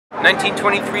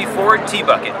1923 Ford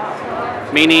T-Bucket.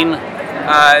 Meaning?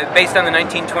 Based on the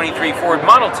 1923 Ford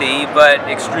Model T, but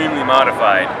extremely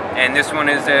modified. And this one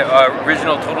is an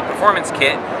original total performance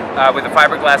kit with a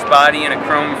fiberglass body and a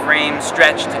chrome frame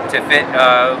stretched to fit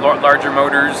larger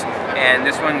motors. And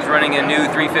this one's running a new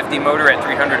 350 motor at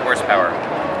 300 horsepower.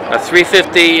 A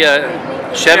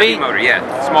 350 Chevy motor, yeah.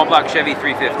 Small block Chevy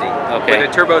 350. Okay. With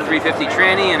a turbo 350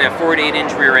 tranny and a 4 to 8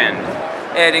 inch rear end.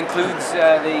 It includes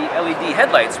the LED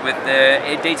headlights with the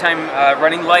daytime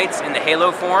running lights in the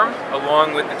halo form,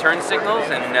 along with the turn signals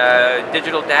and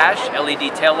digital dash,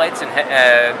 LED tail lights and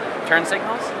turn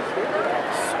signals.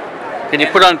 Can you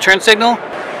put on a turn signal?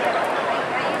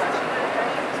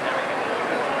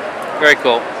 Very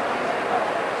cool.